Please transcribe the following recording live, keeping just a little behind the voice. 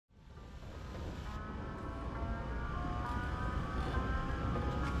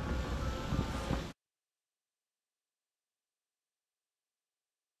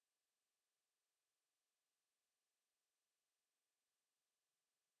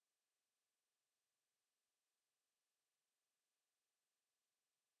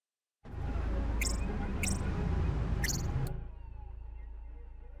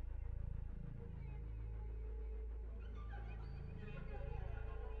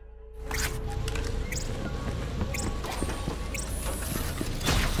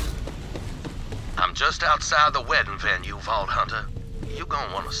just outside the wedding venue, Vault Hunter. You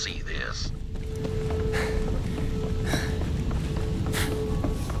gonna want to see this.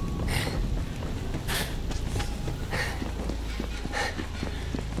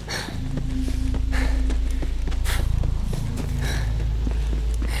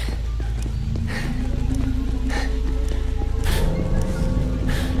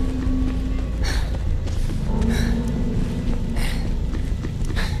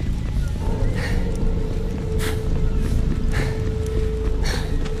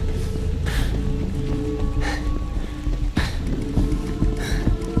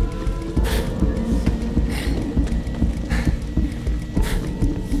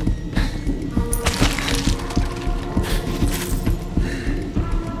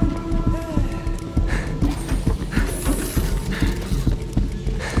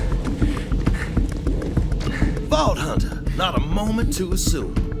 Too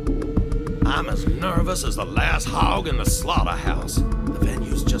soon. I'm as nervous as the last hog in the slaughterhouse. The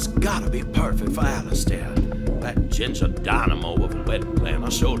venue's just gotta be perfect for Alistair. That ginger dynamo of a wedding planner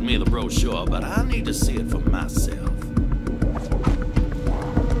showed me the brochure, but I need to see it for myself.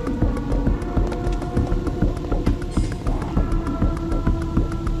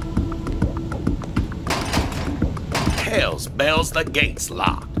 Hell's bells, the gate's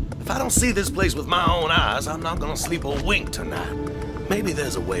locked. If I don't see this place with my own eyes, I'm not gonna sleep a wink tonight. Maybe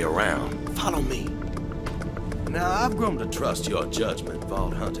there's a way around. Follow me. Now, I've grown to trust your judgment,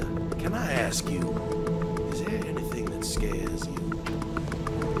 Vault Hunter. Can I ask you, is there anything that scares you?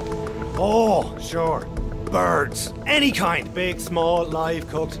 Oh, sure. Birds. Any kind. Big, small, live,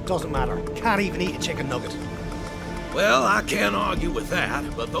 cooked, doesn't matter. Can't even eat a chicken nugget. Well, I can't argue with that,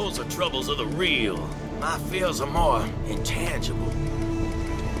 but those are troubles of the real. My fears are more intangible.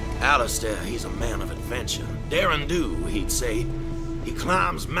 Alistair, he's a man of adventure. Dare and do, he'd say. He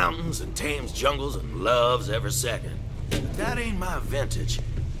climbs mountains and tames jungles and loves every second. But that ain't my vintage.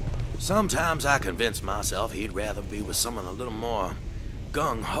 Sometimes I convince myself he'd rather be with someone a little more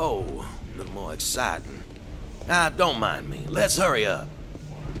gung-ho, a little more exciting. Now, don't mind me. Let's hurry up.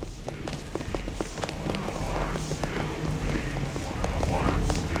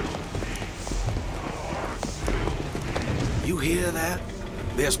 You hear that?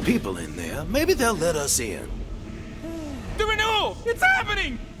 There's people in there. Maybe they'll let us in. The renewal! It's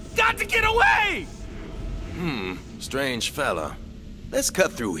happening! Got to get away! Strange fella. Let's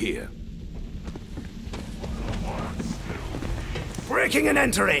cut through here. Breaking and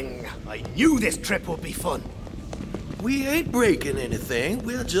entering. I knew this trip would be fun. We ain't breaking anything.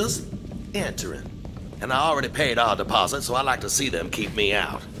 We're just entering. And I already paid our deposit, so I like to see them keep me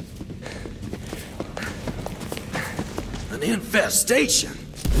out. An infestation?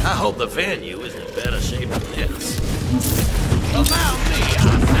 I hope the venue is in better shape than this. Allow me, I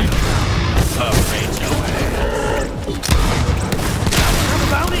say. Afraid your ass. Have a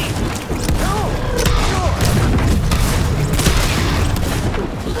bounty? No, sure.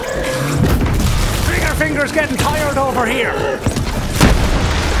 Trigger finger's getting tired over here.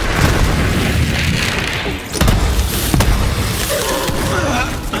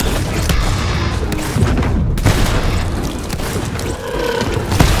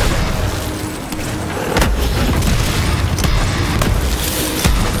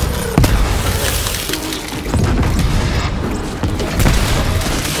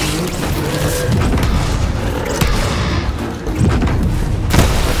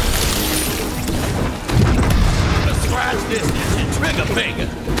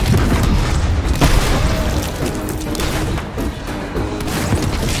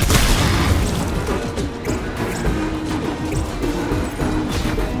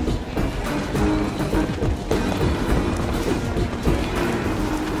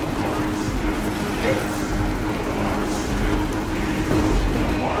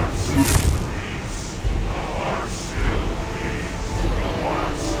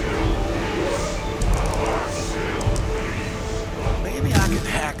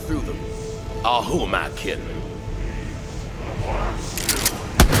 Who am I kidding?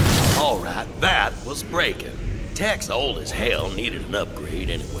 All right, that was breaking. Tech's old as hell, needed an upgrade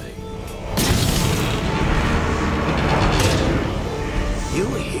anyway. You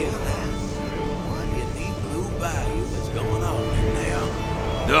hear that? What in the blue bayou is going on in there?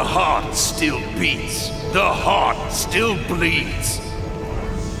 The heart still beats. The heart still bleeds.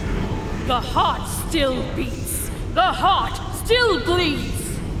 The heart still beats. The heart still bleeds.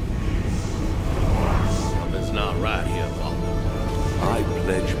 Not right here, Father. I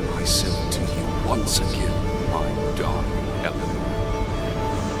pledge myself to you once again, my darling Helen.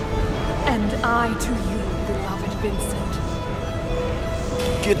 And I to you, beloved Vincent.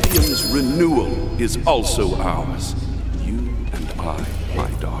 Gideon's renewal is also ours. You and I, my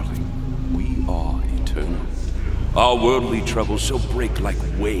darling, we are eternal. Our worldly troubles shall break like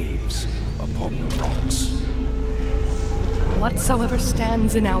waves upon the rocks. Whatsoever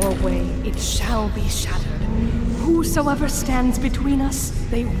stands in our way, it shall be shattered. Whosoever stands between us,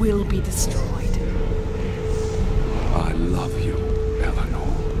 they will be destroyed. I love you, Eleanor.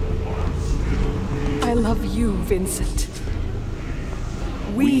 I love you, Vincent.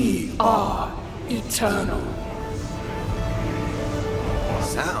 We are eternal.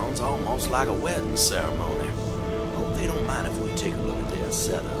 Sounds almost like a wedding ceremony. Hope they don't mind if we take a look at their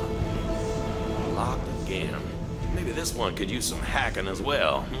setup. Locked again. Maybe this one could use some hacking as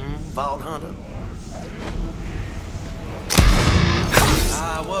well, Vault Hunter?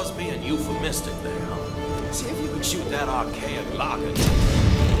 I was being euphemistic there. See if you could shoot that archaic lock again.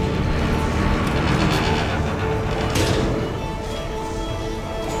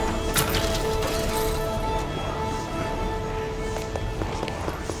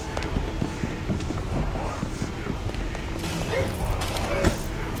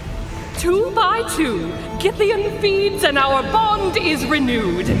 Two by two, Gideon feeds and our bond is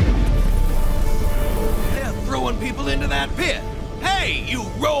renewed. They're throwing people into that pit. Hey, you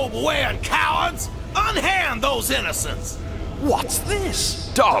robe-wearing cowards! Unhand those innocents! What's this?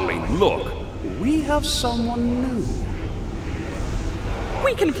 Darling, look. We have someone new.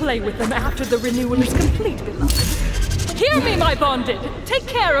 We can play with them after the renewal is complete, beloved. Hear me, my bonded. Take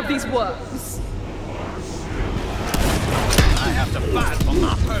care of these worms. I have to fight for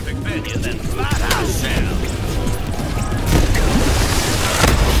my perfect venue, then fight I shall.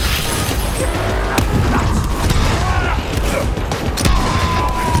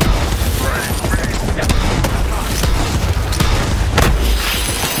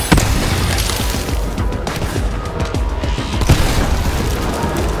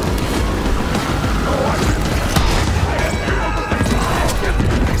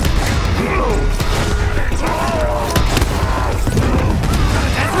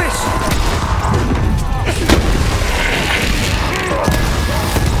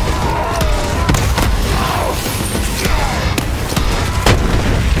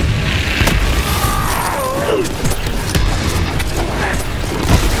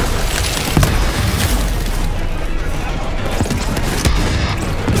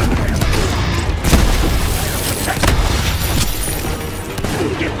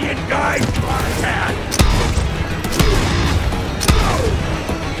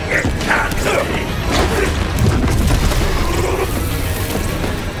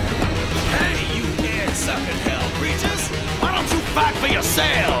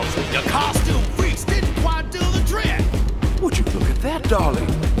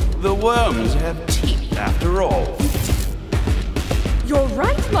 You're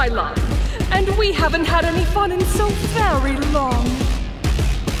right, my love. And we haven't had any fun in so very long.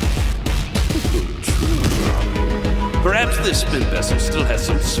 Perhaps this spin vessel still has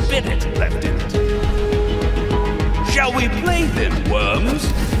some spirit left in it. Shall we play then, worms?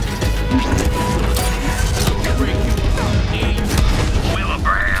 Willow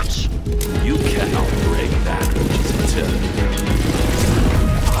branch. You cannot break that which is eternal.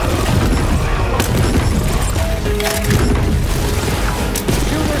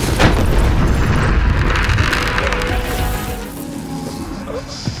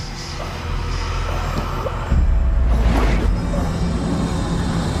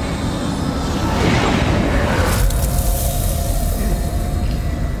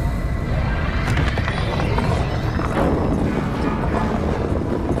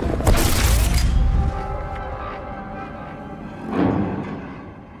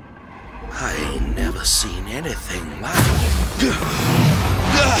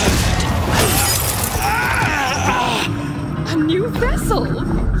 A new vessel?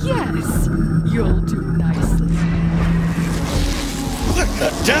 Yes, you'll do nicely. What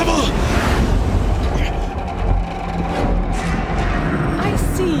the devil? I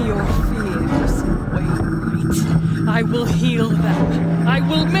see your fears, Wainwright. I will heal them. I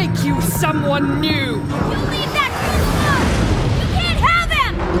will make you someone new. You leave that fool alone! You can't have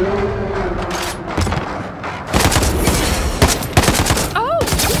him!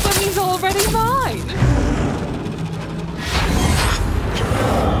 But he's already mine!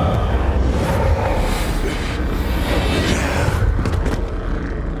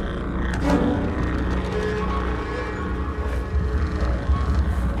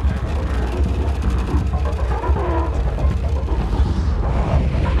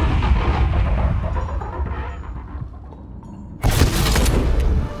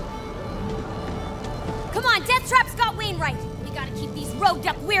 Come on, Death Trap's got Wainwright. We We gotta keep these rogue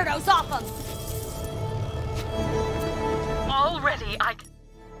duck weirdos off him! Already,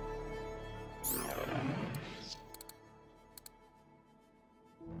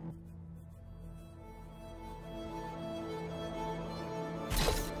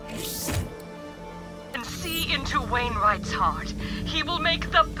 and see into Wainwright's heart. He will make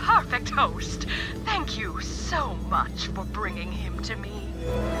the perfect host. Thank you so much for bringing him to me.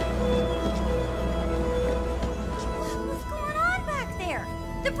 What's going on back there?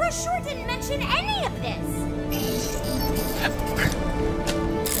 The brochure didn't mention any of this!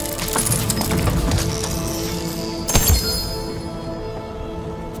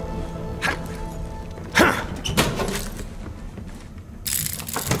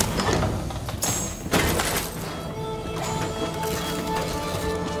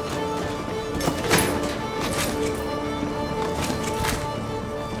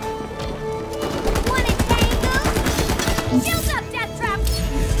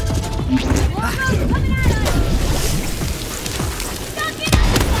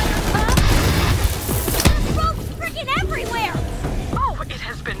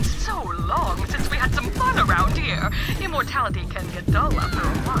 Immortality can get dull after a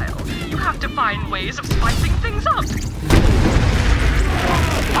while. You have to find ways of spicing things up.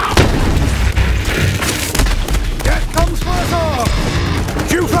 Death comes for us all!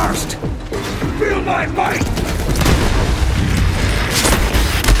 You first! Feel my might!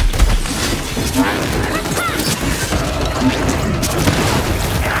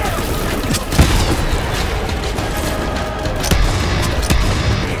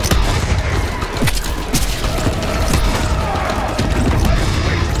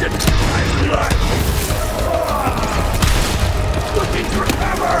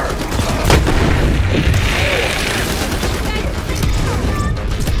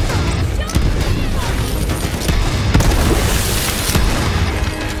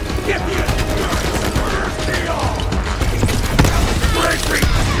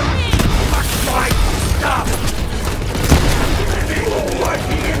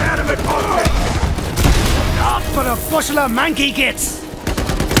 Bushel of manky gits!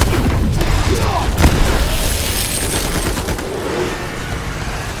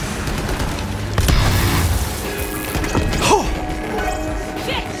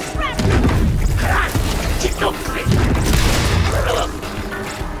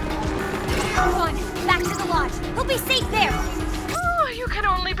 Run! Back to the lodge! He'll be safe there! Oh, you can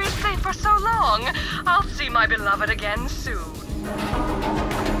only be safe for so long. I'll see my beloved again soon.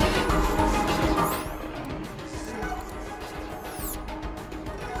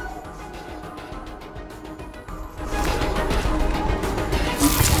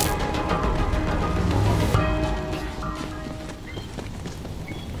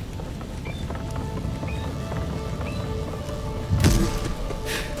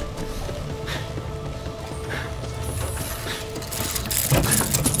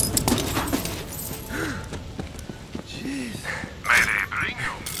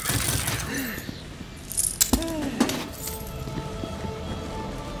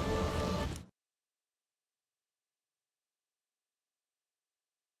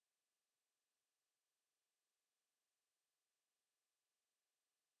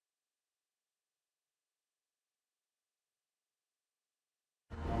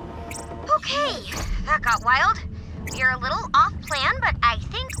 Okay, that got wild. We're a little off plan, but I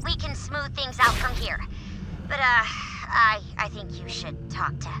think we can smooth things out from here. But, I think you should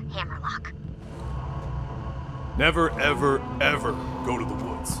talk to Hammerlock. Never, ever, ever go to the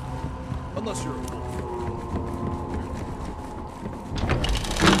woods. Unless you're a wolf.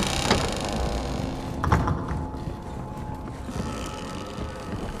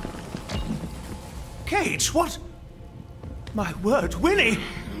 Cage, what? My word, Winnie!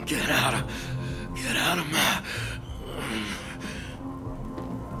 Get out of my...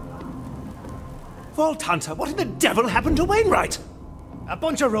 Vault Hunter, what in the devil happened to Wainwright? A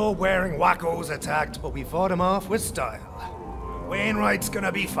bunch of robe-wearing wackos attacked, but we fought them off with style. Wainwright's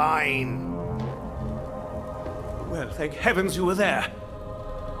gonna be fine. Well, thank heavens you were there.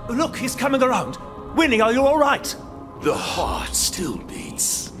 Look, he's coming around. Winnie, are you all right? The heart still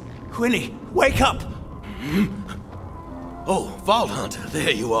beats. Winnie, wake up! Oh, Vault Hunter,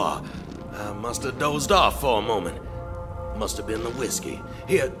 there you are. I must have dozed off for a moment. Must have been the whiskey.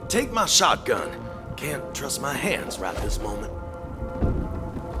 Here, take my shotgun. Can't trust my hands right this moment.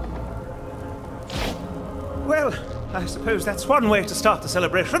 Well, I suppose that's one way to start the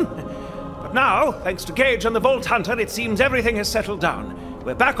celebration. But now, thanks to Gage and the Vault Hunter, it seems everything has settled down.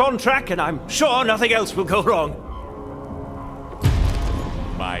 We're back on track, and I'm sure nothing else will go wrong.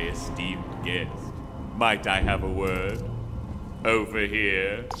 My esteemed guest, might I have a word? over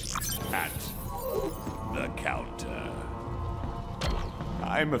here at the counter.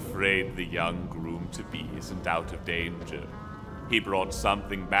 I'm afraid the young groom-to-be isn't out of danger. He brought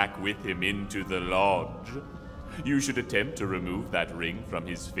something back with him into the lodge. You should attempt to remove that ring from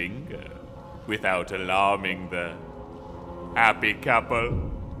his finger without alarming the happy couple.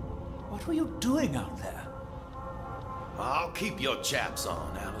 What were you doing out there? I'll keep your chaps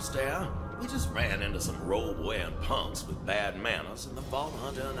on, Alistair. We just ran into some robe-wearing punks with bad manners, and the Vault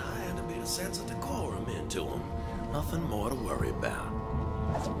Hunter and I had to beat a sense of decorum into them. Nothing more to worry about.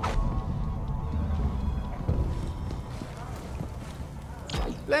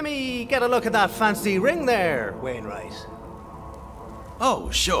 Let me get a look at that fancy ring there, Wainwright. Oh,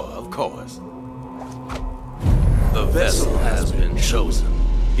 sure, of course. The vessel has been chosen.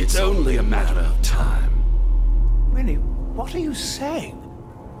 It's only a matter of time. Winnie, what are you saying?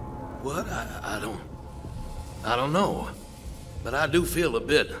 What? I don't know. But I do feel a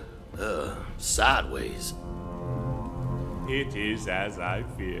bit, sideways. It is as I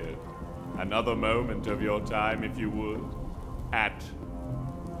feared. Another moment of your time, if you would, at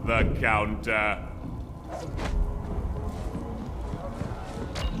the counter.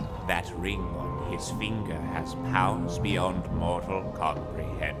 That ring on his finger has powers beyond mortal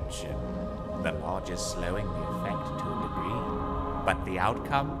comprehension. The lodge is slowing the effect to a degree, but the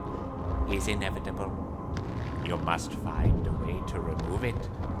outcome is inevitable. You must find a way to remove it,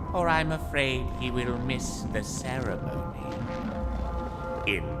 or I'm afraid he will miss the ceremony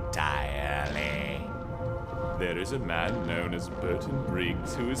entirely. There is a man known as Burton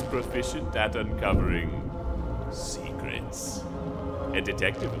Briggs who is proficient at uncovering secrets. A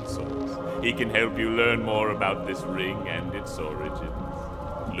detective of sorts. He can help you learn more about this ring and its origins.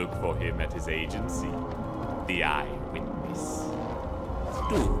 Look for him at his agency, the Eyewitness.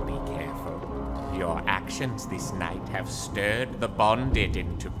 Do be careful. Your actions this night have stirred the Bonded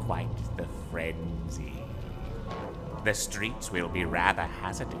into quite the frenzy. The streets will be rather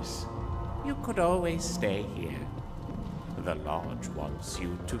hazardous. You could always stay here. The lodge wants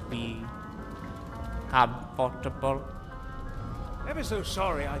you to be comfortable. Ever so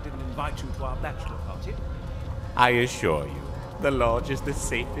sorry I didn't invite you to our bachelor party. I assure you, the lodge is the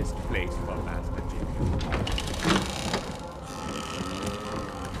safest place for Master Jimmy.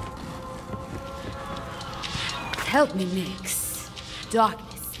 Help me mix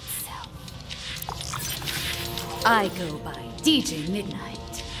darkness itself. I go by DJ Midnight.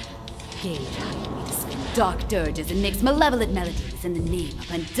 Gage hired me to spin dark dirges and mix malevolent melodies in the name of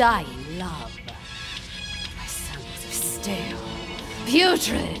undying love. My samples are stale,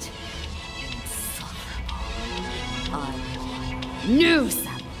 putrid, insufferable. I require new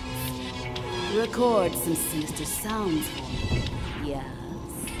samples. Record some sinister sounds for me, yes?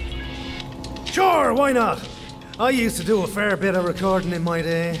 Sure, why not? I used to do a fair bit of recording in my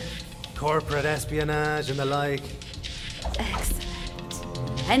day. Corporate espionage and the like. Excellent.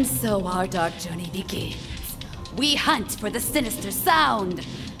 And so our dark journey begins. We hunt for the sinister sound.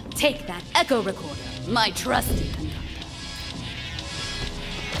 Take that echo recorder, my trusty conductor.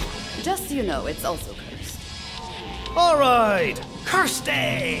 Just so you know, it's also cursed. All right, curse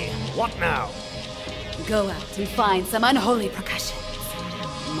day. What now? Go out and find some unholy percussions.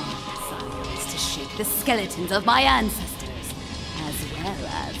 My desire is to shake the skeletons of my ancestors, as well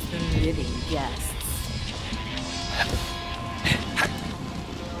as the living guests.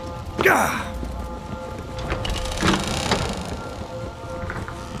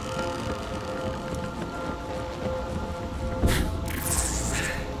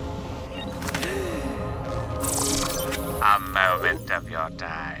 A moment of your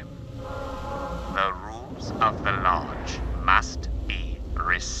time. The rules of the lodge must be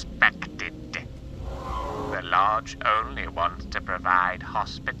respected. The lodge only wants to provide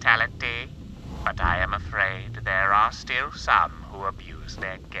hospitality, but I am afraid there are still some who abuse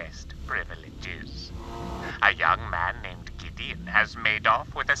their guest privileges. A young man named Gideon has made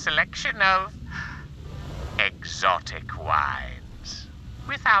off with a selection of exotic wines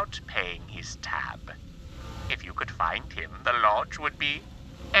without paying his tab. If you could find him, the lodge would be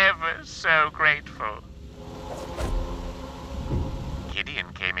ever so grateful.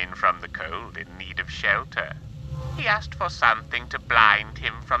 Gideon came in from the cold in need of shelter. He asked for something to blind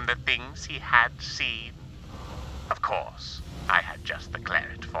him from the things he had seen. Of course, I had just the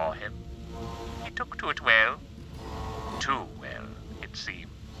claret for him. He took to it well. Too well, it seemed.